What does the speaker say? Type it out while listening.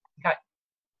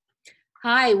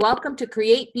Hi, welcome to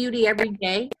Create Beauty Every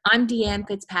Day. I'm Deanne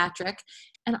Fitzpatrick,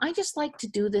 and I just like to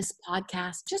do this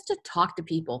podcast just to talk to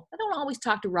people. I don't always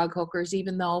talk to rug hookers,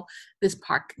 even though this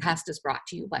podcast is brought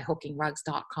to you by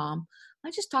hookingrugs.com.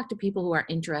 I just talk to people who are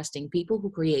interesting, people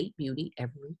who create beauty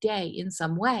every day in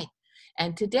some way.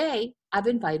 And today, I've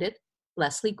invited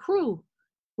Leslie Crew,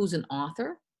 who's an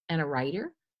author and a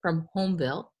writer from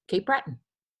Homeville, Cape Breton.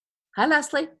 Hi,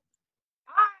 Leslie.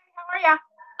 Hi, how are ya?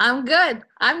 I'm good.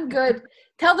 I'm good.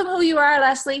 Tell them who you are,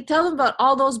 Leslie. Tell them about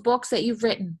all those books that you've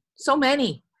written. So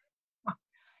many.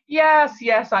 Yes,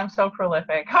 I'm so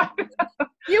prolific.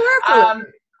 You are um,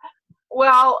 prolific.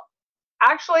 well,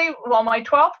 my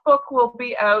 12th book will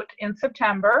be out in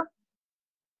September.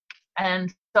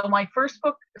 And so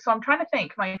I'm trying to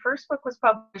think, my first book was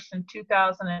published in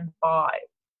 2005.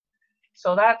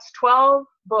 So that's 12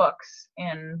 books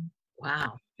in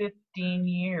Wow. 15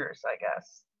 years, I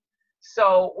guess.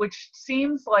 So, which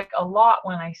seems like a lot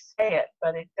when I say it,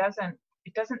 but it doesn't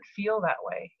feel that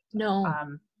way. No.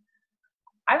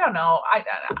 I don't know.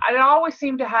 I always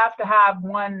seem to have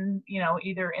one,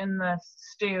 either in the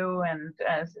stew and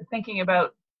thinking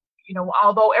about,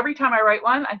 although every time I write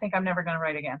one, I think I'm never going to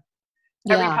write again.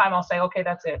 Every time I'll say, okay,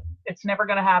 that's it. It's never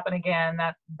going to happen again.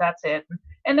 That's it.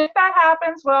 And if that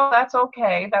happens, well, that's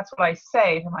okay. That's what I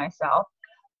say to myself.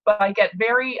 But I get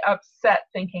very upset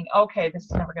thinking, okay, this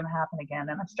is never going to happen again.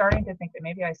 And I'm starting to think that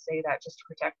maybe I say that just to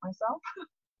protect myself.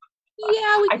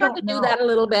 Yeah, we I kind of don't do know. that a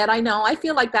little bit. I know. I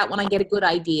feel like that when I get a good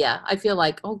idea. I feel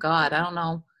like, oh God, I don't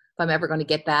know if I'm ever going to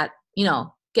get that,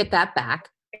 get that back.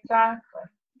 Exactly.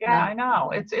 Yeah, I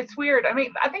know. It's weird. I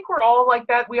mean, I think we're all like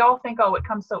that. We all think, oh, it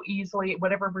comes so easily,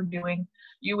 whatever we're doing,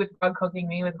 you with rug cooking,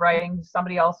 me with writing,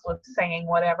 somebody else with singing,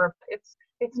 whatever. It's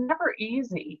never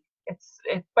easy.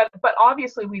 But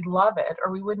obviously we love it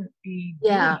or we wouldn't be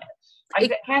doing it. I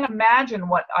can't imagine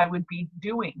what I would be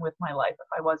doing with my life if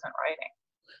I wasn't writing.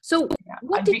 So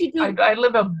what did you do? I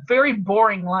live a very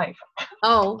boring life.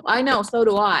 Oh, I know. So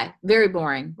do I. Very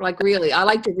boring. Like really, I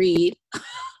like to read.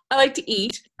 I like to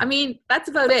eat. I mean, that's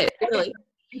about it, really.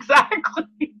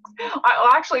 Exactly.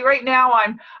 Actually, right now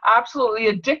I'm absolutely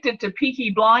addicted to Peaky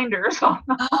Blinders on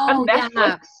Netflix.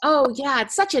 Yeah. Oh, yeah.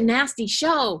 It's such a nasty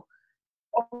show.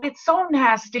 Oh, it's so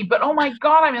nasty, but oh my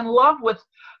God, I'm in love with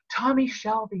Tommy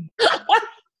Shelby.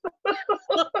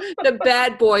 The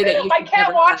bad boy that you I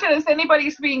can't watch it as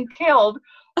anybody's being killed,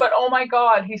 but oh my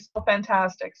God, he's so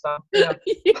fantastic. So yeah.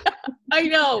 Yeah, I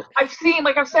know.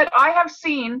 Like I've said, I have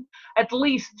seen at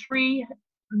least 3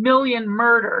 million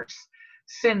murders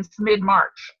since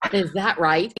mid-March. Is that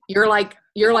right? You're like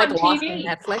lost in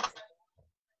Netflix?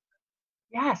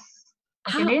 Yes.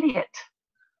 Like an idiot.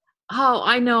 Oh,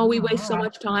 I know we waste so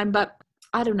much time, but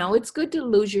I don't know. It's good to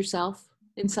lose yourself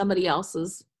in somebody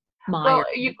else's mire. Well,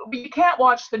 you can't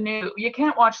watch the news. You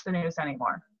can't watch the news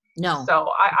anymore. No. So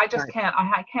I just can't.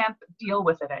 I can't deal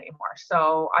with it anymore.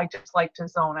 So I just like to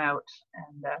zone out,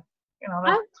 and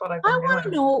that's what I've been doing. I want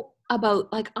to know about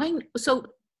so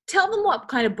tell them what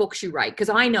kind of books you write, because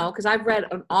I've read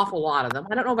an awful lot of them.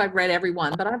 I don't know if I've read every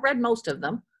one, but I've read most of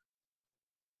them.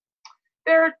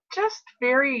 They're just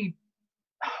very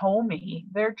homey.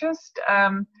 They're just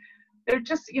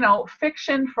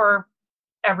fiction for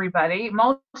everybody.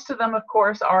 Most of them, of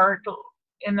course, are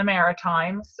in the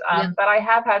Maritimes, but I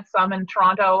have had some in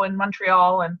Toronto and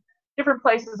Montreal and different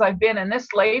places I've been. And this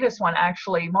latest one,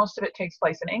 actually, most of it takes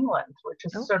place in England, which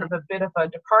is sort of a bit of a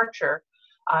departure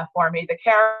for me. The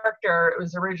character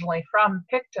was originally from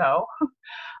Pictou,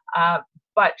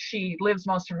 but she lives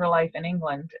most of her life in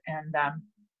England. And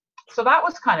so that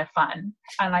was kind of fun.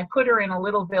 And I put her in a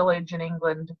little village in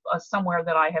England, somewhere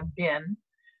that I have been,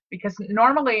 because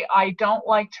normally I don't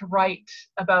like to write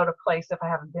about a place if I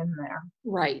haven't been there.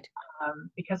 Right.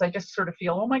 Because I just sort of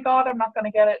feel, oh my God, I'm not going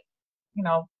to get it,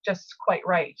 just quite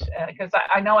right. Because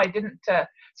I know I didn't.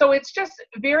 So it's just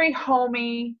very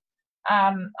homey.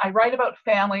 I write about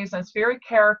families, and it's very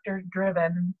character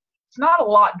driven. It's not a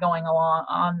lot going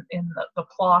on in the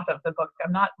plot of the book.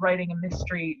 I'm not writing a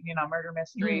mystery, murder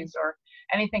mysteries or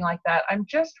anything like that. I'm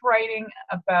just writing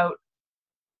about,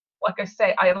 like I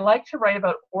say, I like to write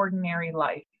about ordinary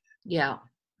life. Yeah.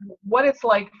 What it's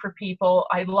like for people.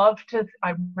 I love the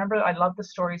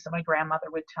stories that my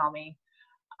grandmother would tell me.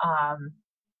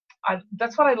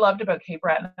 That's what I loved about Cape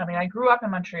Breton. I mean, I grew up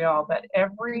in Montreal, but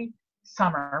every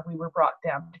summer we were brought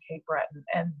down to Cape Breton,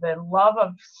 and the love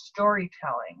of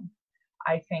storytelling,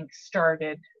 I think,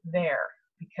 started there,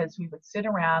 because we would sit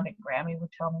around and Grammy would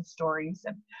tell me stories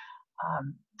and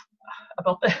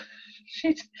about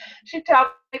she'd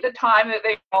tell me the time that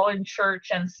they were all in church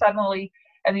and suddenly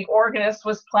and the organist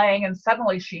was playing, and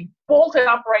suddenly she bolted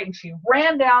upright and she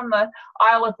ran down the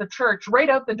aisle of the church right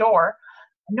out the door.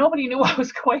 Nobody knew what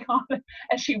was going on,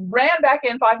 and she ran back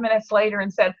in 5 minutes later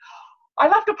and said, I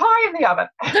left a pie in the oven.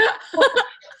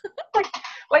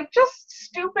 like just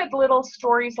stupid little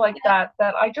stories like that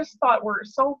I just thought were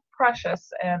so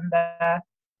precious, and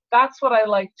that's what I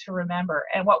like to remember.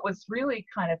 And what was really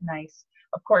kind of nice,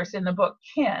 of course, in the book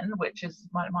Kin, which is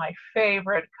my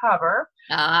favorite cover,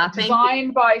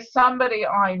 designed by somebody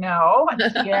I know,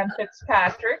 Deanne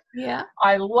Fitzpatrick. Yeah.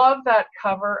 I love that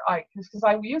cover. Because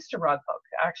I used to rug hook,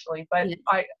 actually, but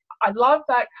yeah. I love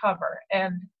that cover.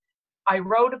 And I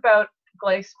wrote about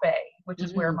Glace Bay, which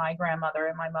is where my grandmother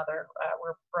and my mother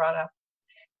were brought up.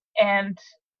 And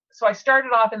so I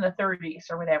started off in the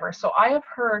 30s or whatever. So I have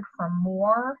heard from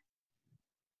more,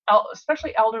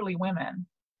 especially elderly women,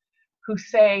 who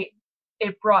say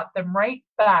it brought them right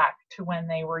back to when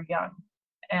they were young.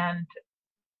 And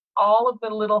all of the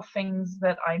little things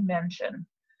that I mentioned.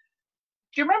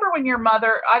 Do you remember when your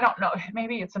mother, I don't know,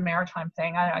 maybe it's a maritime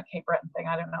thing, a Cape Breton thing,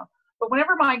 I don't know. But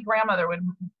whenever my grandmother would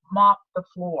mop the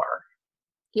floor,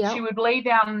 yeah, she would lay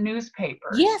down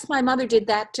newspapers. Yes, my mother did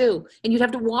that too. And you'd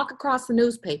have to walk across the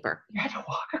newspaper. You had to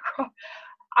walk across.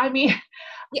 I mean,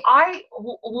 yeah. I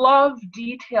love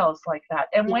details like that.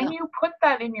 And when you put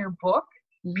that in your book,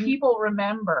 people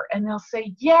remember and they'll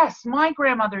say, yes, my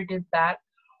grandmother did that.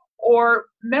 Or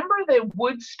remember the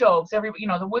wood stoves,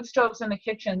 the wood stoves in the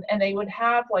kitchen, and they would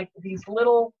have like these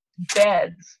little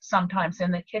beds sometimes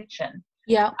in the kitchen.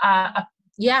 Yeah.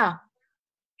 Yeah.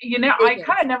 You know, I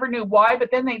kind of never knew why, but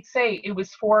then they'd say it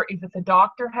was for if the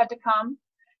doctor had to come.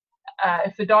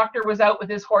 If the doctor was out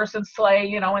with his horse and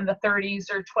sleigh, in the 30s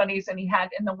or 20s, and he had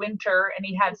in the winter and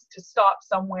he had to stop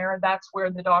somewhere, that's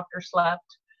where the doctor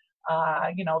slept.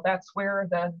 That's where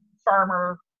the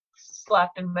farmer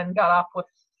slept and then got up with,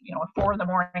 at 4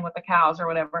 a.m. with the cows or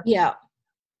whatever. Yeah.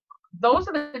 Those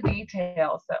are the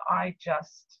details that I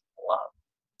just love.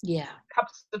 Yeah.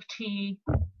 Cups of tea.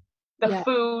 The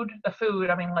food,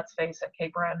 I mean, let's face it,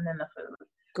 Cape Breton and the food.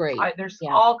 Great. There's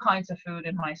all kinds of food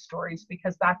in my stories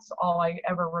because that's all I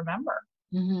ever remember.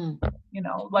 Mm-hmm.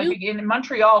 In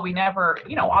Montreal, we never,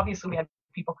 obviously we had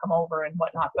people come over and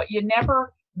whatnot, but you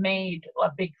never made a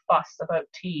big fuss about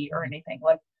tea or anything.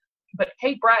 But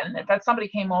Cape Breton, if somebody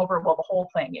came over, well, the whole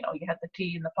thing, you had the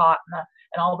tea in the pot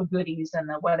and all the goodies and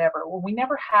the whatever. Well, we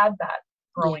never had that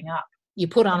growing up. You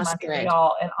put on a spread.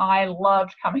 And I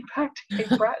loved coming back to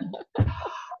Cape Breton.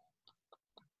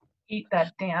 Eat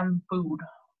that damn food.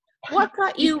 What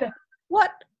got you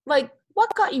what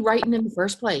got you writing in the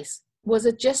first place? Was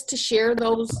it just to share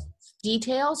those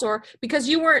details, or because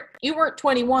you weren't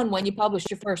 21 when you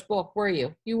published your first book, were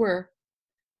you?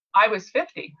 I was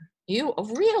 50.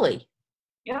 Really?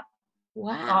 Yeah.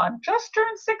 Wow. Just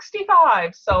turned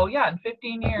 65. So yeah, in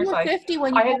 15 years. You were 50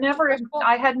 when you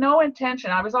I had no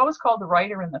intention. I was always called the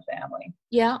writer in the family.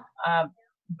 Yeah.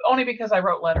 Only because I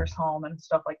wrote letters home and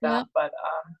stuff like that. Yeah. But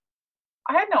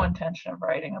I had no intention of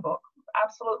writing a book.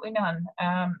 Absolutely none.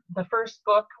 The first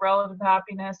book, Relative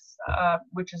Happiness,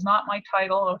 which is not my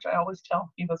title, which I always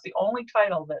tell people, it's the only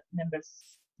title that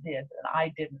Nimbus did, and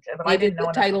I didn't. But I didn't know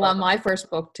the title on my first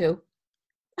book too.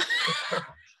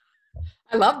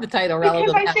 I love the title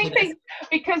Relative Happiness.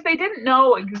 Because they didn't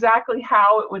know exactly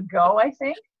how it would go, I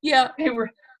think. Yeah.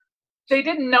 They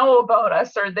didn't know about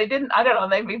us, or they didn't, I don't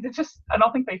know, I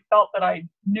don't think they felt that I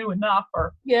knew enough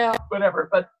or whatever.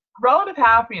 But Relative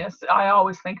Happiness, I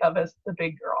always think of as the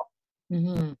big girl.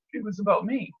 Mm-hmm. It was about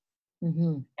me.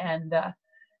 Mm-hmm. And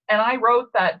I wrote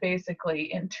that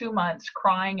basically in 2 months,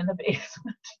 crying in the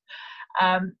basement.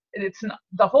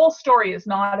 The whole story is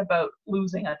not about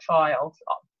losing a child,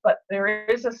 but there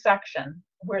is a section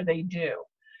where they do.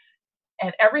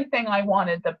 And everything I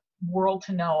wanted the world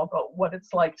to know about what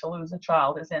it's like to lose a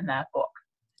child is in that book.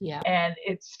 Yeah. And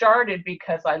it started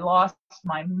because I lost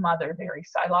my mother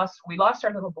we lost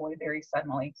our little boy very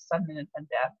suddenly, sudden infant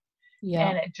death. Yeah.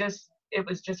 And it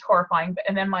was just horrifying.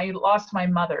 And then I lost my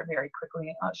mother very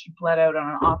quickly. She bled out on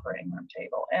an operating room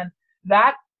table. And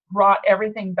that brought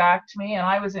everything back to me. And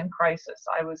I was in crisis.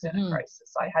 I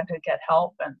had to get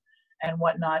help and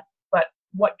whatnot. But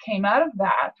what came out of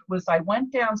that was I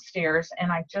went downstairs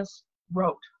and I just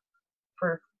wrote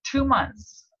for 2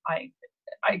 months. I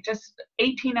just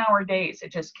 18-hour days.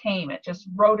 It just came. It just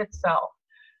wrote itself.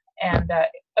 And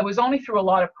it was only through a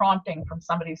lot of prompting from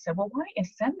somebody who said, well, why don't you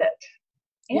send it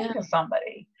into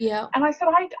somebody? Yeah. And I said,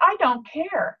 I don't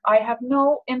care. I have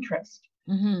no interest.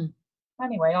 Mm-hmm.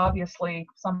 Anyway, obviously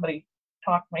somebody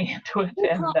talked me into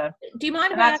it. Do you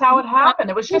mind? And that's how it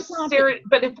happened. It was just serious.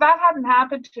 But if that hadn't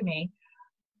happened to me,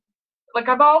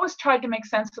 I've always tried to make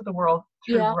sense of the world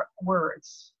through Yeah.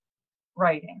 words,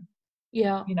 writing.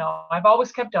 Yeah. You know, I've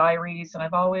always kept diaries, and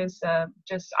I've always I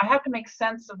have to make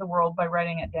sense of the world by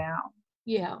writing it down.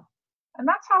 Yeah. And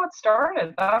that's how it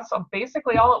started. That's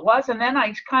basically all it was. And then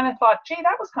I kind of thought, gee,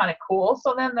 that was kind of cool.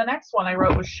 So then the next one I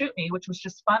wrote was Shoot Me, which was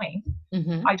just funny.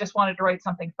 Mm-hmm. I just wanted to write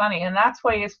something funny. And that's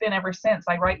why it's been ever since.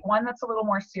 I write one that's a little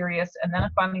more serious, and then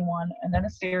a funny one, and then a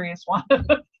serious one, and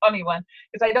a funny one.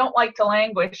 Because I don't like to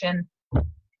languish in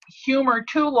humor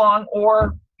too long,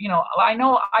 or, you know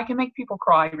I can make people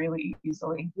cry really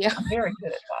easily. Yeah. I'm very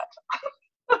good at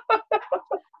that.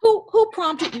 Who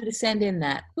prompted you to send in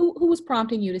that? Who was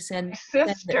prompting you to send? My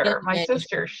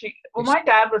sister. My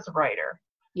dad was a writer.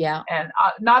 Yeah. And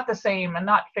not the same, and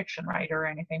not fiction writer or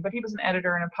anything, but he was an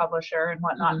editor and a publisher and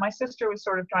whatnot. Mm-hmm. My sister was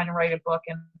sort of trying to write a book,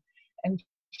 and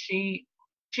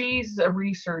she's a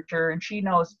researcher, and she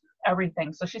knows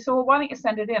everything. So she said, well, why don't you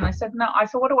send it in? I said, no. I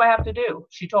said, what do I have to do?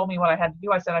 She told me what I had to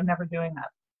do. I said, I'm never doing that.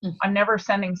 Mm-hmm. I'm never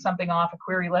sending something off, a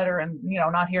query letter, and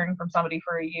not hearing from somebody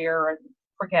for a year, and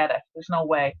forget it. There's no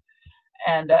way.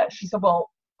 And she said,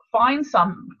 well, find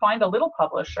a little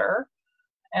publisher,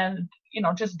 and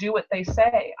just do what they say.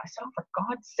 I said, oh, for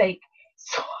God's sake.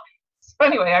 So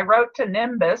anyway, I wrote to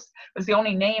Nimbus. It was the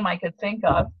only name I could think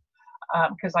of,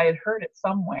 because I had heard it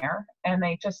somewhere, and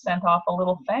they just sent off a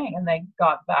little thing, and they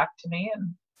got back to me,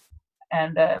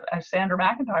 and Sandra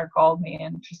McIntyre called me,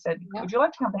 and she said, would you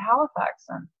like to come to Halifax?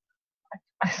 And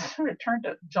I sort of turned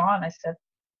to John. I said,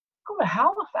 go to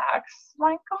Halifax?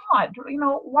 My God,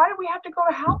 why do we have to go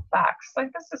to Halifax?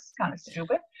 Like, this is kind of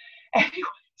stupid. Anyway,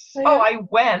 so I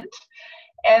went,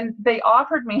 and they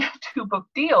offered me a 2-book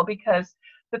deal, because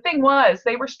the thing was,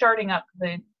 they were starting up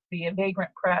the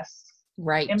Vagrant Press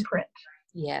imprint.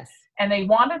 Yes. And they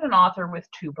wanted an author with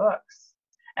 2 books.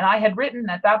 And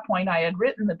at that point, I had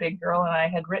written The Big Girl, and I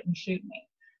had written Shoot Me.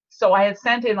 So I had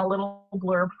sent in a little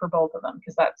blurb for both of them,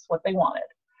 because that's what they wanted.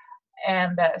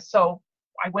 And so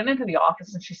I went into the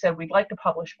office, and she said, we'd like to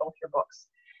publish both your books.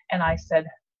 And I said,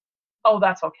 oh,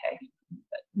 that's okay.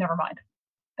 Never mind.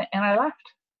 And I left.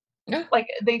 Yeah. Like,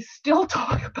 they still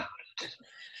talk about it.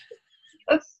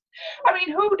 I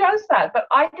mean, who does that? But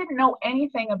I didn't know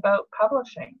anything about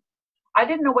publishing. I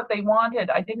didn't know what they wanted.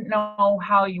 I didn't know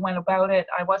how you went about it.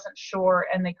 I wasn't sure.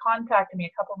 And they contacted me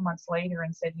a couple of months later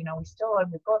and said, we still have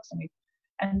your books.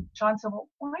 And John said, well,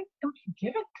 why don't you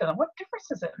give it to them? What difference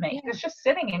does it make? It's just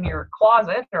sitting in your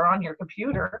closet or on your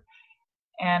computer.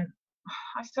 And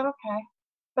I said, okay.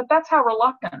 But that's how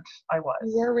reluctant I was.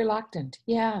 You were reluctant,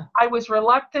 yeah. I was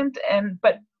reluctant,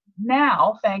 but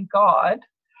now, thank God,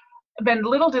 then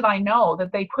little did I know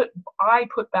that I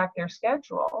put back their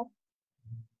schedule,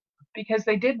 because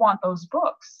they did want those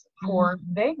books for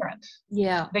Vagrant.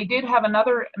 Yeah. They did have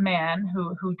another man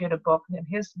who did a book, and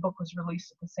his book was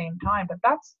released at the same time. But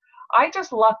I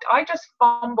just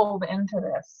fumbled into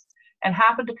this and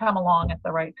happened to come along at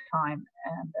the right time.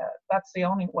 And that's the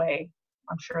only way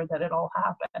I'm sure that it all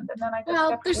happened. And then I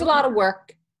just there's a lot of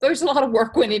work. There's a lot of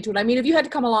work went into it. I mean, if you had to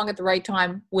come along at the right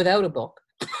time without a book,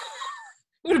 it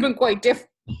would have been quite different.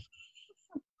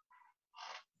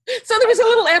 So there was a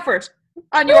little effort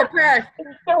on your part.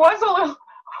 There was a little.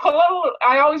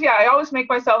 I always make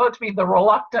myself out to be the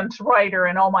reluctant writer,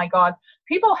 and oh my God,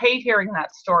 people hate hearing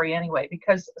that story anyway,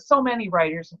 because so many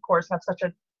writers, of course, have such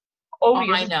an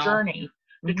odious journey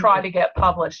to try to get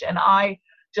published, and I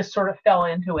just sort of fell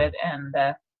into it, and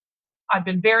I've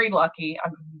been very lucky.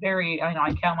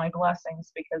 I count my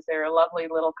blessings, because they're a lovely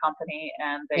little company,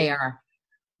 and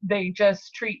they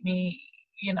just treat me,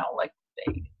 like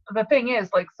the thing is,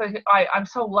 like, so I'm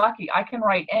so lucky. I can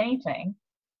write anything,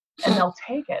 and they'll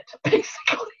take it,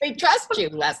 basically. They trust you,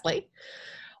 Leslie.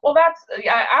 Well,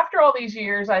 after all these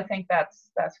years, I think that's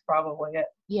probably it.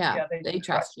 Yeah, they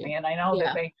trust you. Me, and I know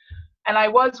that they. And I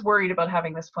was worried about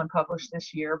having this one published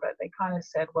this year, but they kind of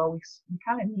said, well, we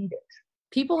kind of need it.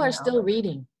 People are still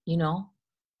reading, I know.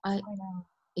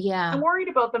 Yeah. I'm worried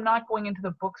about them not going into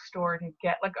the bookstore to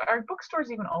get, like, are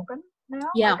bookstores even open now?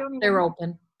 Yeah, they're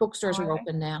open. Bookstores are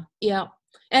open now. Yeah.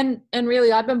 And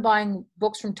really, I've been buying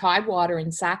books from Tidewater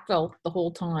in Sackville the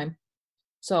whole time.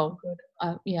 So,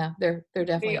 they're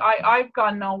definitely. See, I've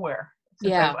gone nowhere.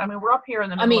 Yeah. I mean, we're up here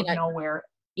in the middle of nowhere.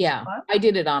 Yeah, what? I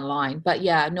did it online, but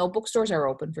bookstores are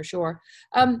open for sure.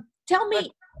 Tell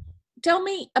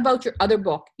me about your other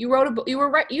book. You wrote a book.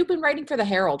 You've been writing for the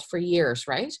Herald for years,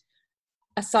 right?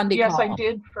 A Sunday column. Yes, I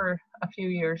did for a few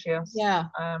years. Yes. Yeah.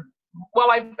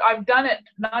 Well, I've done it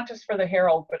not just for the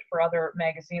Herald, but for other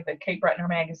magazines, the Kate Bretner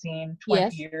magazine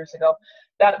 20 years ago.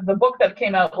 The book that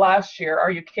came out last year,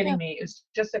 Are You Kidding Me, is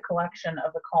just a collection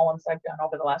of the columns I've done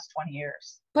over the last 20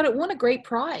 years. But it won a great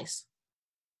prize.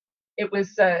 It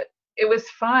was it was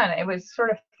fun. It was sort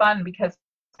of fun because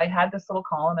I had this little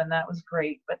column and that was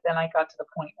great. But then I got to the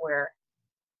point where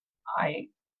I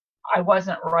I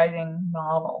wasn't writing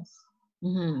novels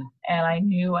Mm-hmm. and I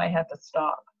knew I had to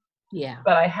stop. Yeah.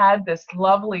 But I had this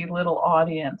lovely little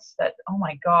audience that, oh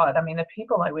my God, I mean, the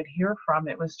people I would hear from,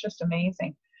 it was just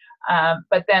amazing.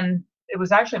 But then it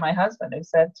was actually my husband who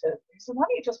said, why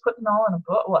don't you just put them all in a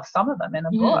book? Well, some of them in a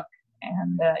Mm-hmm. book.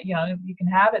 And, you can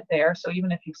have it there. So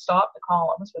even if you stop the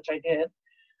columns, which I did,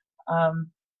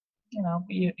 um,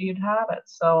 you'd have it.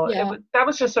 So Yeah. that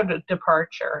was just sort of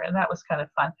departure, and that was kind of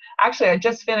fun. Actually, I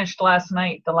just finished last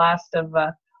night the last of.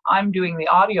 I'm doing the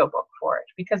audiobook for it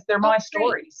because they're Oh, my great.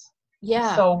 stories.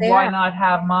 Yeah, So they why are. not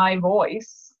have my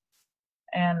voice?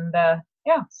 And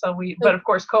yeah, so but So of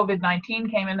course, COVID-19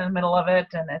 came in the middle of it,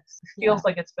 and it yeah. feels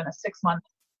like it's been a 6-month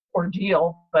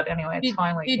ordeal. But anyway, it's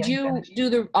finally Did getting you finished. do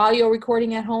the audio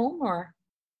recording at home or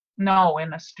No,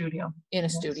 in a studio, in a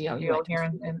studio? You went to a here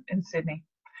studio. in Sydney.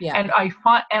 Yeah. And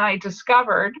I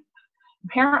discovered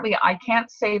apparently I can't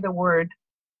say the word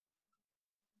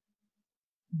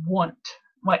won't.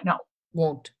 What? No,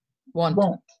 Won't. Won't.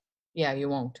 won't. Yeah, you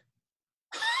won't.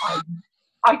 I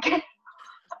I can't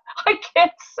I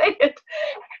can't say it.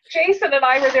 Jason and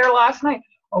I were there last night.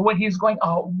 Oh, when he's going,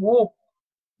 oh, whoa,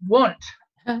 won't,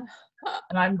 and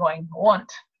I'm going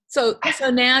won't. So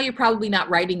now you're probably not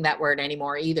writing that word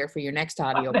anymore either for your next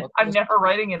audiobook. I'm You'll never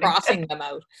writing it again. crossing them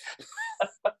out.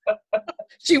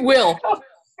 She will.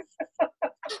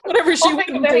 Whatever she I'll think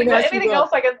of wouldn't do now, she anything will. else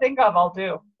I can think of. I'll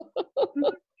do.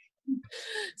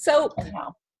 So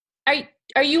Anyhow, are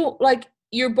are you like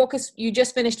your book is you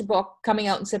just finished a book coming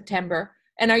out in September,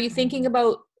 and are you thinking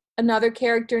about another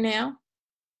character now?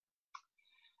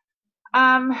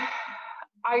 um,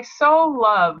 I so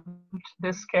loved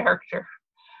this character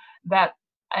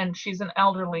and she's an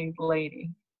elderly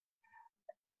lady,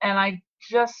 and I'm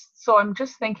just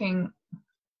thinking.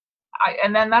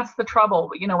 And then that's the trouble.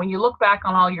 When you look back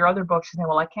on all your other books, you say,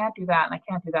 well, I can't do that and I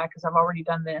can't do that because I've already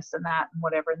done this and that and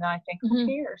whatever. And then I think, who Mm-hmm.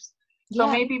 cares? So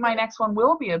Yeah. maybe my next one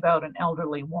will be about an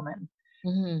elderly woman.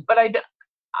 Mm-hmm. But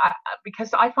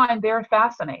because I find they're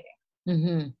fascinating.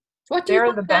 Mm-hmm. What do you They're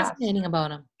find the best. fascinating about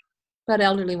them? About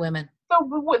elderly women? So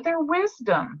their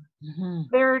wisdom. Mm-hmm.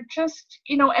 They're just,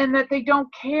 and that they don't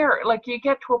care. Like you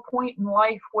get to a point in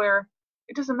life where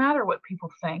it doesn't matter what people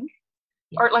think.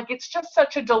 Yeah. Or like it's just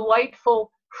such a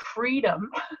delightful freedom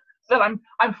that I'm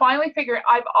finally figuring.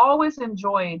 I've always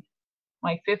enjoyed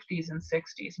my 50s and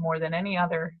 60s more than any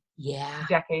other Yeah.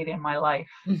 decade in my life,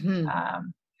 Mm-hmm.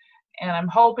 and I'm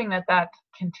hoping that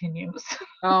continues.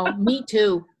 Oh, me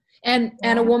too. And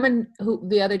Yeah. a woman who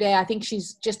the other day, I think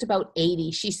she's just about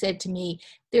 80, she said to me,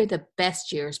 they're the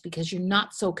best years because you're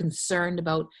not so concerned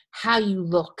about how you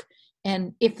look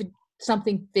and if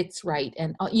something fits right.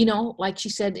 And, like she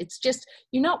said, it's just,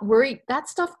 you're not worried. That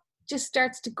stuff just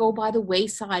starts to go by the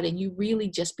wayside and you really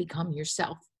just become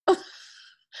yourself.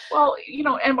 Well,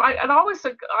 and I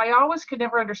always could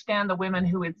never understand the women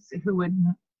who would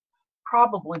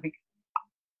probably be,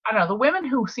 I don't know, the women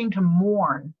who seem to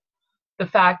mourn the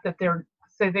fact that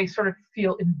they sort of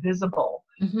feel invisible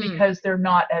Mm-hmm. because they're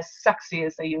not as sexy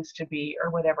as they used to be or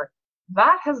whatever.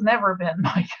 That has never been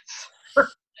my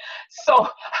concern. So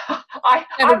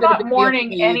I'm not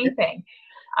mourning anything.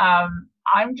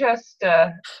 I'm just,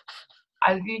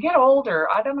 as you get older,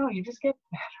 I don't know, you just get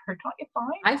better. Don't you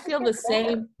find? I feel the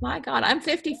same. My God, I'm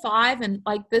 55 and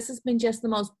like this has been just the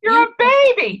most You're a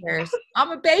baby. years.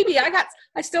 I'm a baby.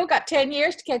 I still got 10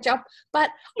 years to catch up, but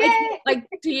like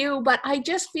to you, but I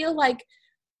just feel like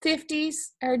 50s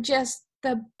are just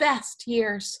the best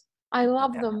years. I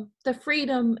love them. The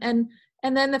freedom and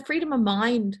then the freedom of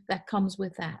mind that comes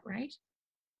with that, right?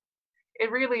 It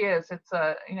really is. It's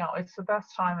it's the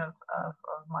best time of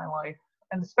my life.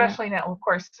 And especially now, of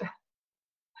course,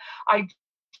 I just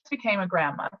became a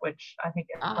grandma, which I think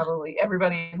probably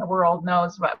everybody in the world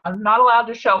knows, but I'm not allowed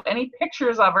to show any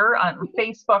pictures of her on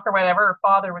Facebook or whatever. Her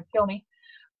father would kill me.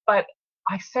 But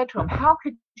I said to him, how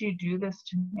could you do this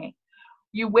to me?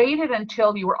 You waited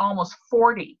until you were almost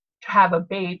 40 to have a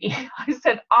baby. I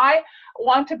said, I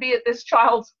want to be at this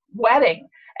child's wedding.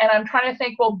 And I'm trying to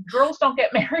think, well, girls don't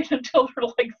get married until they're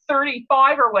like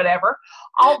 35 or whatever.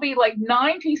 I'll be like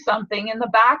 90 something in the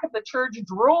back of the church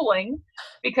drooling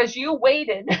because you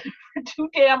waited for too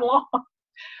damn long.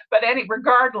 But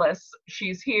regardless,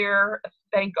 she's here.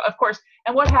 Of course.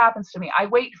 And what happens to me? I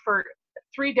wait for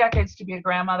 3 decades to be a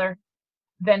grandmother.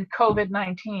 Then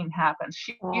COVID-19 happens.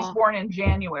 She's born in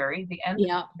January,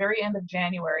 very end of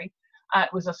January.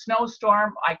 It was a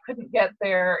snowstorm. I couldn't get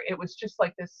there. It was just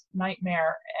like this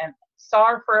nightmare. And saw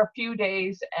her for a few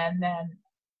days, and then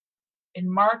in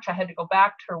March, I had to go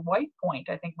back to White Point.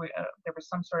 I think there was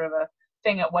some sort of a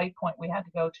thing at White Point we had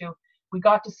to go to. We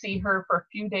got to see her for a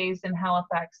few days in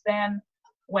Halifax, then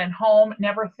went home,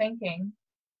 never thinking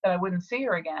that I wouldn't see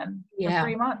her again for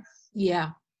 3 months.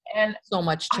 Yeah. And so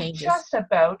much changes. It just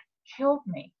about killed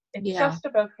me. It Yeah. just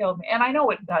about killed me. And I know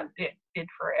it did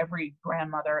for every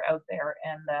grandmother out there.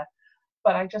 And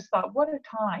but I just thought, what a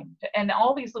time. And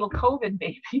all these little COVID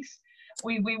babies.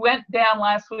 We went down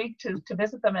last week to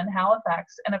visit them in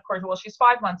Halifax. And of course, well, she's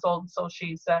 5 months old, so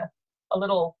she's a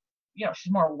little, you know,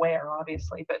 she's more aware,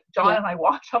 obviously. But John and I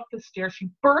walked up the stairs. She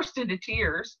burst into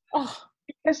tears. Oh.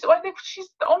 Because I think she's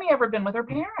only ever been with her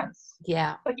parents.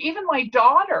 Yeah. Like even my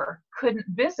daughter couldn't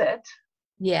visit.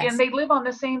 Yes. And they live on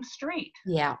the same street.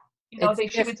 Yeah. You know,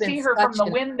 she would see her from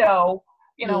the window,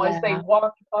 you know, as they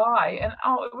walked by. And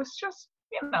it was just,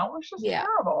 you know, it was just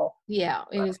terrible. Yeah,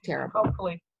 it is terrible.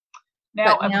 Hopefully.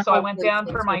 Now, so I went down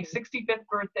for my 65th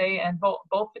birthday, and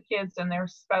both the kids and their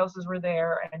spouses were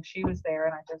there, and she was there,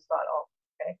 and I just thought, oh,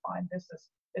 okay, fine, this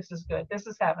is good. This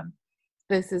is heaven.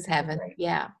 This is heaven.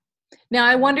 Yeah. Now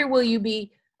I wonder will you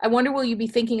be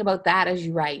thinking about that as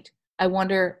you write? I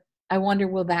wonder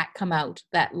will that come out,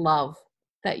 that love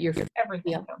that you're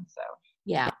everything comes out.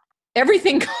 Yeah.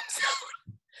 Everything comes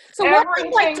out. So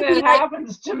everything what's it like that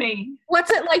happens to me.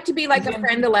 What's it like to be like a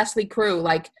friend of Leslie Crew?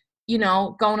 Like, you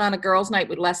know, going on a girls' night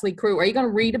with Leslie Crew. Are you going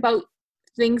to read about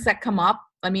things that come up?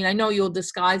 I mean, I know you'll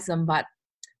disguise them, but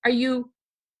how do you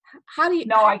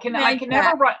No, I can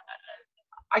never write.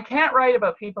 I can't write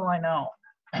about people I know.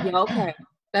 Yeah, okay.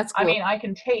 That's cool. I mean, I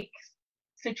can take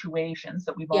situations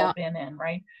that we've all been in,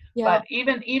 right? Yeah. But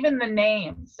even the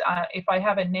names, if I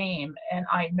have a name and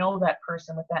I know that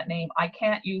person with that name, I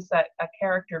can't use a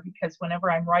character, because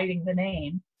whenever I'm writing the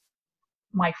name,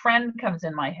 my friend comes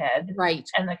in my head, right,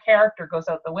 and the character goes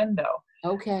out the window.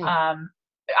 Okay.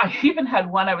 I even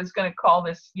had one, I was going to call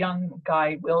this young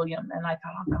guy William, and I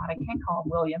thought, oh God, I can't call him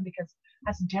William because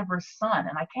that's Deborah's son,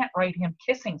 and I can't write him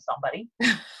kissing somebody.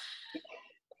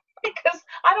 Because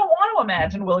I don't want to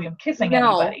imagine William kissing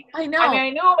anybody. I know. I mean, I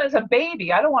knew him as a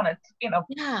baby. I don't want to, you know.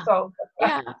 Yeah. So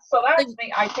that's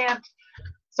me. I can't.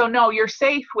 So no, you're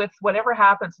safe with whatever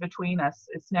happens between us.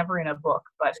 It's never in a book,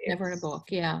 but it's never in a book.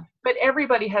 Yeah. But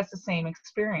everybody has the same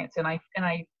experience, and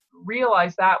I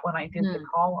realized that when I did the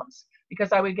columns,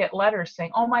 because I would get letters saying,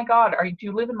 "Oh my God, do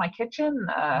you live in my kitchen?"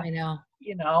 I know.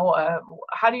 You know,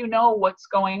 how do you know what's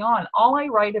going on? All I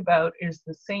write about is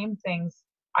the same things.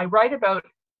 I write about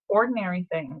ordinary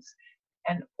things,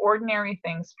 and ordinary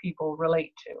things people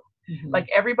relate to. Mm-hmm. Like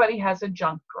everybody has a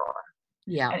junk drawer.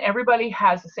 Yeah. And everybody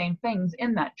has the same things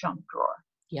in that junk drawer.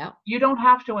 Yeah. You don't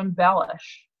have to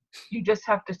embellish. You just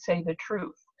have to say the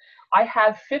truth. I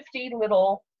have 50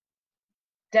 little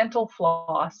dental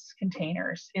floss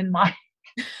containers in my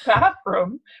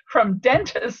bathroom from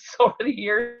dentists over the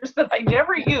years that I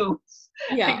never use,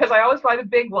 because I always buy the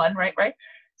big one, right?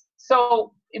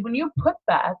 So when you put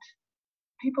that,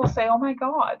 people say, oh my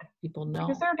God. People know.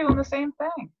 Because they're doing the same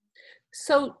thing.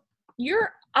 So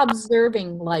you're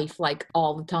observing life like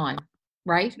all the time,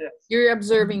 right? Yes. You're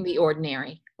observing the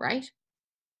ordinary, right?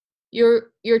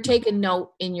 You're taking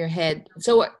note in your head.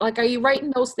 So like, are you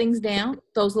writing those things down?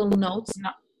 Those little notes?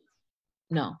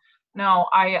 No.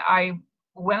 I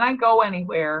when I go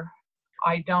anywhere,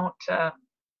 I don't,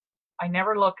 I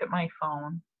never look at my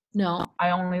phone. No.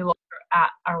 I only look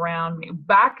around me.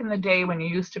 Back in the day when you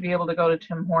used to be able to go to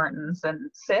Tim Hortons and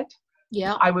sit,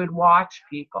 I would watch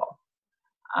people,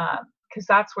 because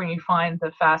that's when you find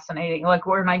the fascinating. Like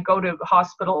when I go to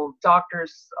hospital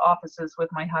doctors' offices with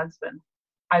my husband,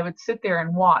 I would sit there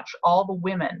and watch all the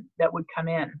women that would come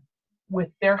in with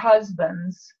their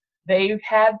husbands. They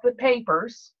had the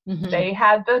papers, they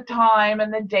had the time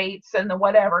and the dates and the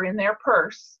whatever in their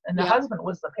purse, and the husband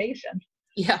was the patient.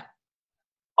 Yeah.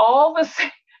 All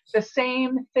the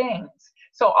same things.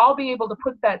 So I'll be able to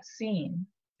put that scene.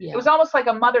 Yeah. It was almost like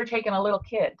a mother taking a little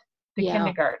kid to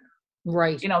kindergarten.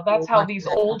 Right. You know, that's how these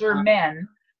older men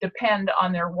depend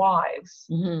on their wives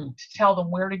to tell them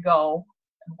where to go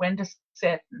and when to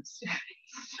sit. And, you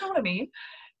know what I mean?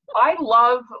 I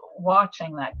love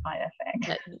watching that kind of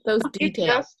thing. Those details.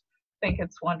 I just think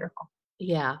it's wonderful.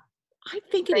 Yeah. I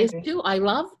think it is too. I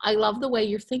love the way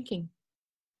you're thinking.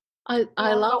 I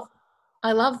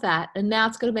love that. And now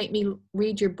it's going to make me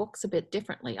read your books a bit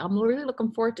differently. I'm really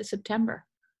looking forward to September.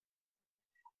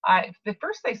 The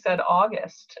first they said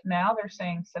August. Now they're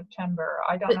saying September.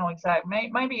 I don't know exactly.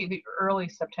 Maybe the early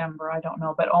September. I don't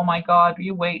know. But oh my God,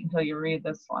 you wait until you read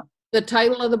this one. The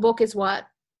title of the book is what?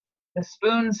 The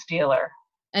Spoon Stealer.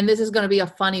 And this is going to be a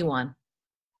funny one.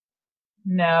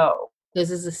 No.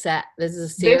 This is a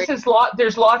series.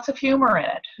 There's lots of humor in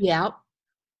it. Yeah.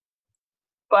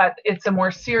 but it's a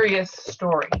more serious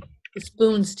story. The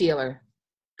Spoon Stealer,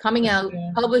 coming out,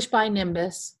 published by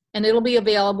Nimbus, and it'll be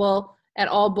available at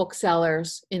all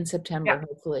booksellers in September,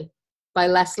 hopefully, by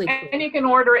Leslie. And you can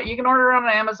order it. You can order it on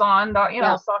Amazon,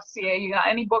 .ca. You got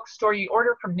any bookstore. You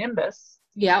order from Nimbus.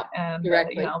 Yeah, and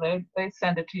directly. They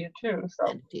send it to you too. So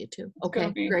send it to you too.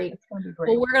 Okay, great. It's going to be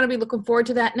great. Well, we're going to be looking forward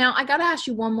to that. Now, I got to ask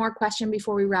you one more question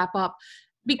before we wrap up.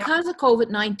 Because of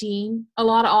COVID-19, a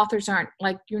lot of authors aren't,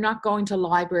 like, you're not going to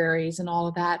libraries and all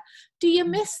of that. Do you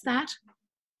miss that?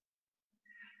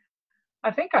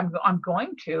 I think I'm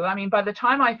going to. I mean, by the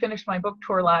time I finished my book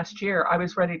tour last year, I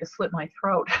was ready to slit my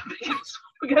throat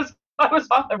because I was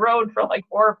on the road for like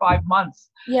 4 or 5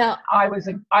 months. Yeah. I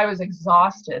was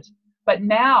exhausted. But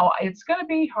now it's going to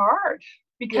be hard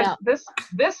because this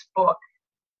book,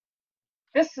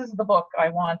 this is the book I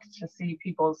want to see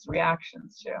people's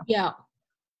reactions to. Yeah.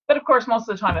 But of course, most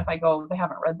of the time, if I go, they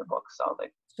haven't read the book,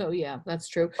 So yeah, that's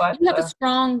true. But you have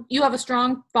a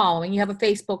strong following. You have a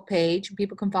Facebook page.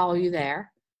 People can follow you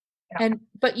there. Yeah.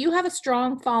 But you have a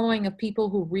strong following of people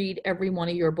who read every one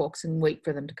of your books and wait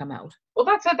for them to come out. Well,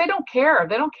 that's it. They don't care.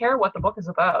 They don't care what the book is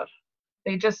about.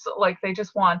 They just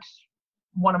want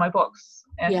one of my books.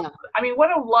 And I mean,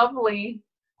 what a lovely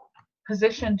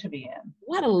position to be in.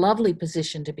 What a lovely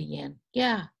position to be in.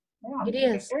 Yeah, it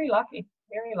is. Very lucky.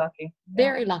 Very lucky.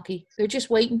 Very lucky. They're just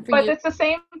waiting for you. But it's the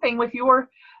same thing with your,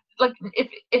 like,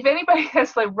 if anybody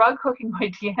has like Rug Hooking by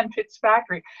Deanne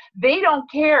Fitzpatrick, they don't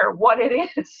care what it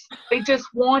is. They just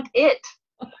want it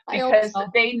because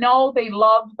they know they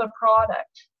love the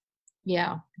product.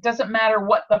 Yeah. It doesn't matter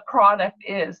what the product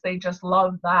is. They just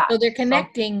love that. So they're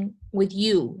connecting with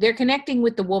you. They're connecting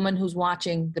with the woman who's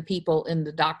watching the people in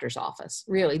the doctor's office.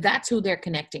 Really, that's who they're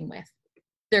connecting with.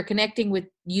 They're connecting with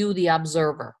you, the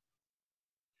observer.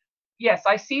 Yes,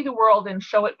 I see the world and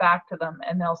show it back to them,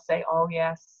 and they'll say, "Oh,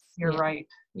 yes, you're right.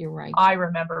 You're right. I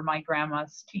remember my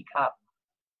grandma's teacup.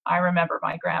 I remember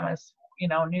my grandma's,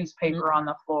 newspaper on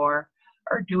the floor,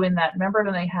 or doing that. Remember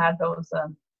when they had those?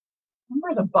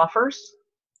 Remember the buffers?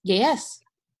 Yes,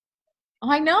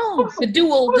 I know the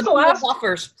dual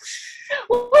buffers.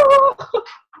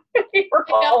 We were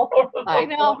all over the I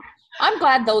know. floor. I'm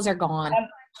glad those are gone.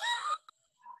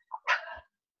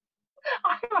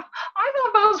 I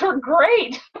thought those were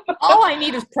great. All I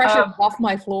need is pressure off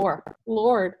my floor.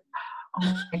 Lord.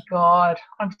 Oh my God.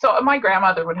 My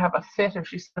grandmother would have a fit if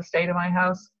she stayed in my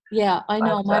house. Yeah, I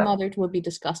know. My mother would be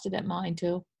disgusted at mine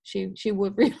too. She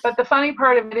would be. But the funny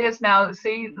part of it is now,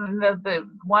 see, the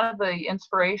one of the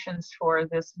inspirations for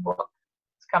this book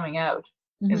that's coming out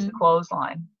is the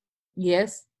clothesline.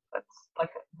 Yes.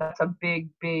 That's a big,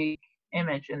 big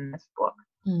image in this book.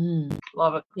 Mm-hmm.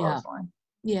 Love a clothesline.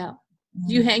 Yeah.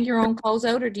 Do you hang your own clothes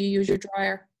out, or do you use your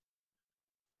dryer?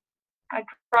 I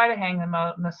try to hang them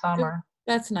out in the summer.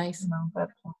 That's nice. But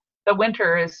the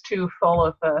winter is too full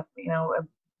of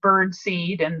bird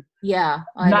seed and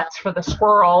nuts for the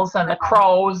squirrels and the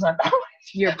crows, and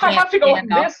I have to go with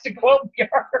this to go up the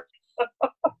yard.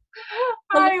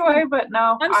 Anyway, but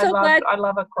no, I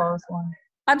love a clothesline.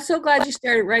 I'm so glad you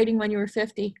started writing when you were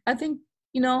 50. I think.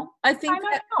 I know.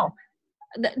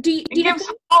 It gives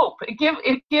hope.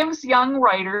 It gives young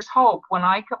writers hope. When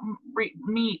I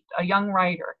meet a young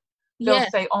writer, they'll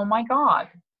say, "Oh my God,"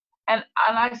 and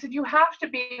I said, "You have to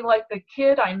be like the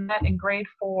kid I met in grade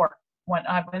 4 when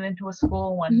I went into a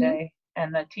school one day,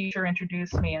 and the teacher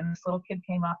introduced me, and this little kid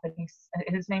came up, and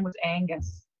his name was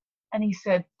Angus, and he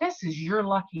said, 'This is your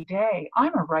lucky day.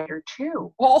 I'm a writer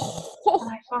too.'" Oh,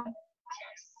 and I thought,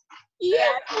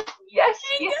 yes.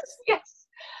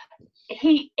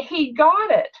 He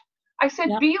got it. I said,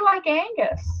 be like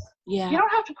Angus. Yeah. You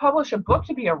don't have to publish a book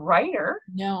to be a writer.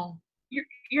 No.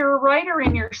 You're a writer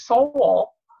in your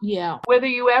soul. Yeah. Whether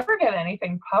you ever get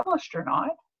anything published or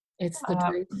not. It's the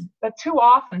truth. But too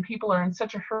often people are in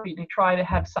such a hurry to try to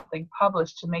have something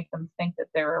published to make them think that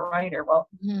they're a writer. Well,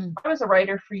 I was a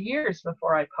writer for years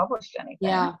before I published anything.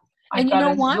 Yeah. And you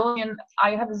know what?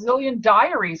 I have a zillion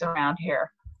diaries around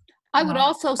here. I would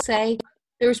also say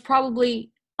there's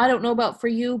probably, I don't know about for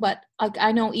you, but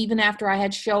I know even after I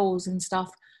had shows and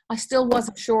stuff, I still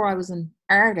wasn't sure I was an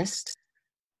artist.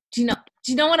 Do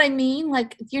you know what I mean?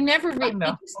 Like, you're never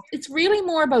really, it's really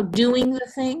more about doing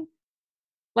the thing,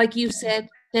 like you said,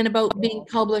 than about being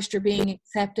published or being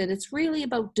accepted. It's really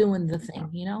about doing the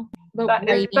thing,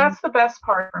 That's the best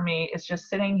part for me, is just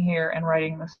sitting here and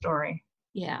writing the story.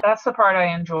 Yeah. That's the part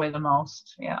I enjoy the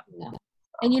most. Yeah.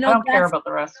 And I don't care about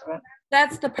the rest of it.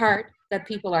 That's the part that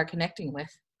people are connecting with.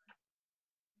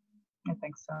 I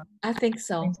think so. I think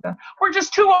so. We're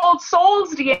just two old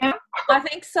souls, Deanne. I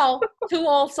think so. Two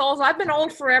old souls. I've been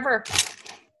old forever.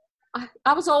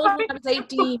 I was old when I was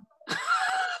 18.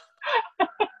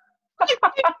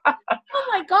 Oh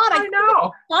my God! I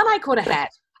know. Fun I could have had.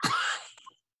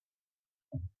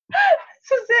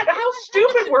 This is it. How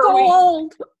stupid were So we?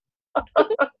 old.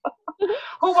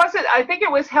 Who was it? I think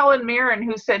it was Helen Mirren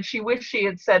who said she wished she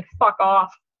had said "fuck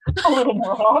off" a little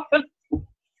more often.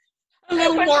 A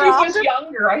little When more she was often.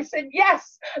 younger, I said,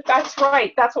 "Yes, that's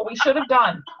right. That's what we should have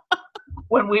done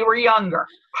when we were younger."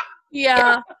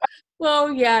 Yeah.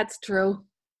 Well, yeah, it's true.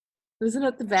 Isn't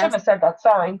it the Shouldn't best? have said that.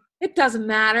 Sorry. It doesn't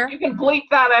matter. You can bleep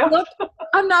that out. Look,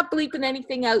 I'm not bleeping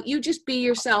anything out. You just be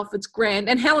yourself. It's grand.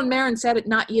 And Helen Mirren said it,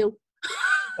 not you.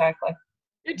 Exactly.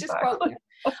 You just Exactly.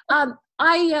 wrote it.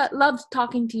 I loved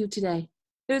talking to you today.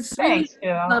 It was really Thanks.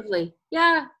 Yeah. lovely.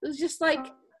 Yeah, it was just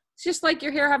like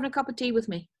you're here having a cup of tea with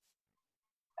me.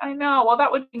 I know. Well,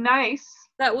 that would be nice.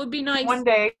 That would be nice. One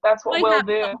day, that's what Might we'll happen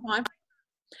do. sometime.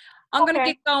 I'm going to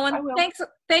Okay, get going. I will.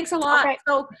 Thanks a lot. Okay.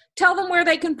 So tell them where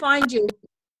they can find you.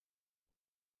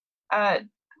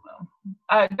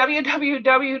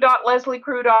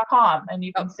 www.lesliecrew.com, and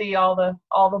you can see all the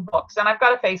books. And I've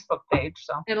got a Facebook page.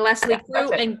 So And Leslie Yeah, that's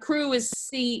Crew, it. and Crew is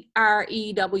CREWE,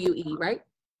 right?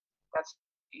 that's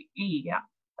E. Yeah.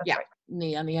 That's Yeah. right.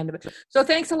 Me on the end of it. So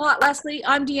thanks a lot, Leslie.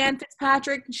 I'm Deanne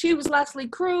Fitzpatrick. She was Leslie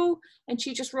Crew, and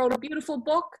she just wrote a beautiful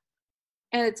book,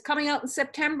 and it's coming out in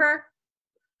September.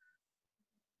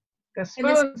 The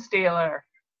Spoon Stealer.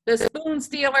 The Spoon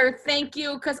Stealer. Thank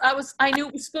you, because I knew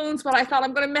it was spoons, but I thought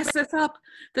I'm going to mess this up.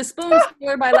 The Spoon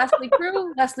Stealer by Leslie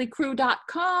Crew,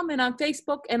 lesliecrew.com, and on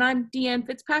Facebook. And I'm Deanne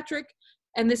Fitzpatrick,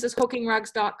 and this is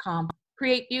hookingrugs.com.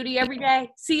 Create beauty every day.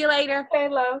 See you later. Hey,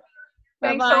 love.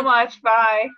 Thanks Bye-bye. so much. Bye.